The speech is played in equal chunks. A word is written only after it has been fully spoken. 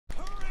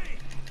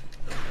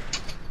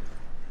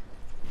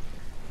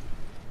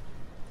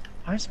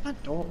Why is my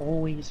door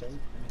always open?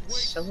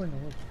 It's so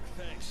annoying.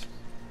 Thanks.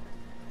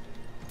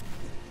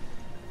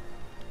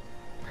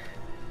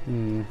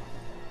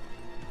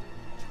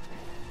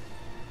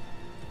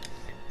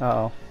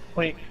 Uh-oh.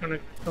 Wait, come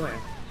here.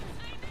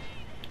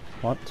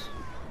 What?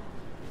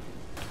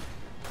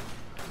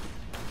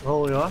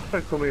 Oh, you have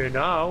to come here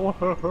now.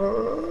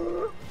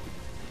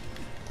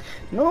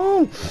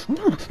 No!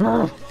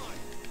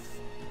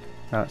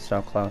 That's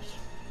so close.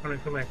 Come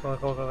here, go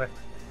away.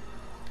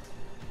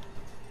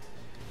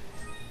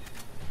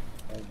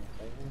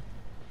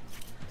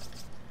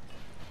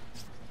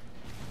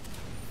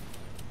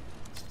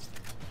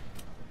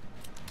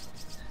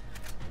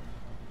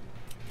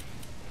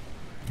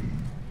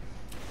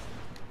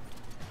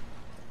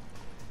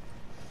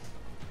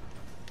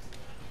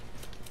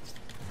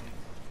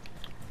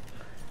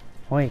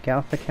 Wait, get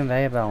off the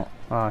conveyor belt.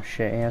 Oh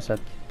shit, he has a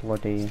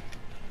bloody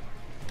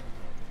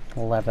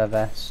leather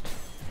vest.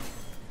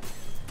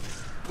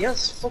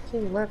 Yes,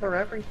 fucking leather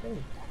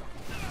everything.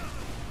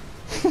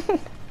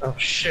 Oh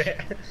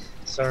shit.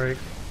 Sorry.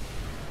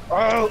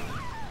 Oh!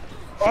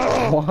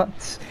 Oh!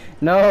 What?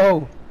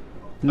 No!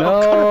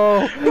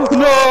 No!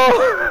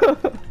 No!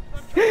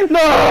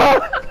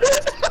 No!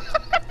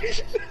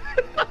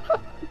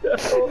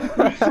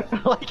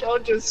 Like I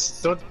just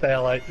stood there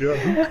like, yeah,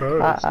 who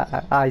cares?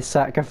 I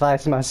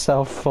sacrificed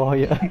myself for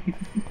you.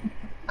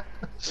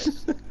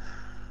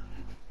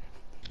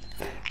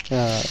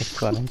 Oh, it's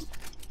funny.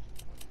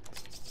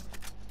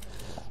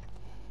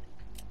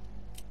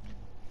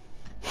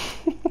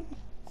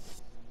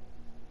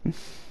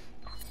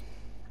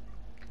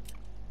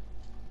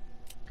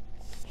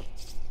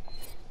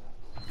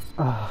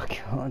 Oh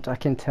god, I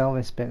can tell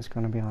this bit's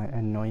gonna be like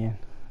annoying.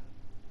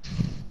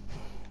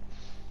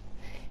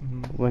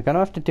 We're gonna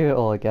have to do it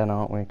all again,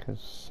 aren't we?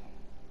 Because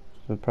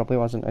there probably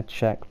wasn't a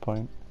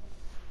checkpoint.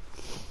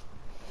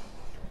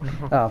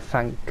 Oh,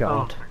 thank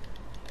God.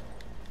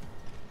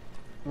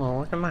 Oh,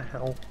 look at my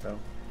health though.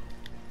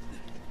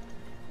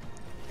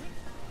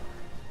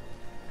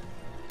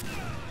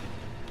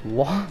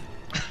 What?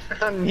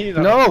 I knew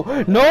that.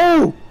 No!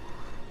 No!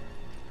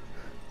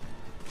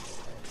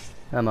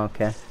 I'm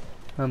okay.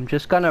 I'm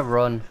just gonna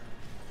run.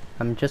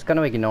 I'm just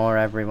gonna ignore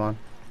everyone.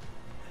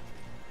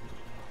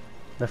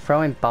 They're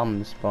throwing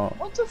bombs, but...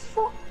 What the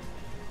fuck?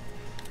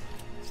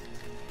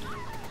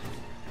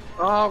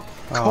 Oh,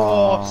 of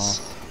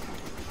course!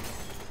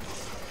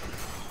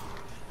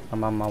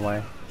 I'm on my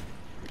way.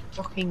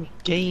 Fucking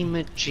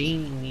gamer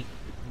gene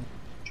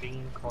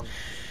con.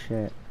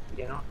 Shit.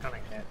 You're not gonna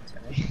get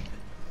to me.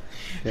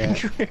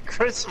 Shit.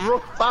 Chris, run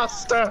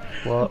faster!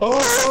 What?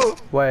 Oh!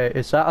 Wait,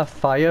 is that a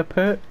fire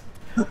pit?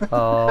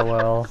 Oh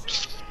well.